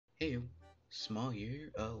Hey, Small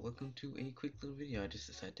here. Welcome to a quick little video I just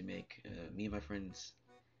decided to make. Me and my friends,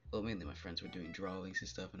 well, mainly my friends, were doing drawings and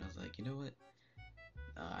stuff, and I was like, you know what?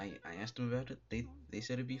 I asked them about it. They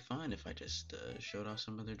said it'd be fine if I just showed off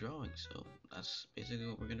some of their drawings. So that's basically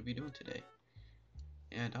what we're gonna be doing today.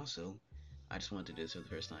 And also, I just wanted to do this for the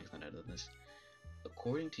first time because I've done this.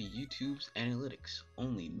 According to YouTube's analytics,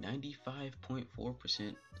 only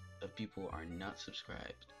 95.4% of people are not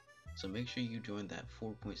subscribed. So make sure you join that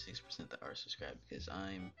 4.6% that are subscribed because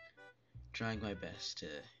I'm trying my best to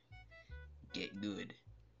get good.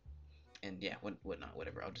 And yeah, whatnot,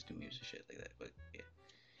 whatever. I'll just do music shit like that. But yeah.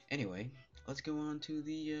 Anyway, let's go on to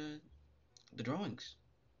the drawings.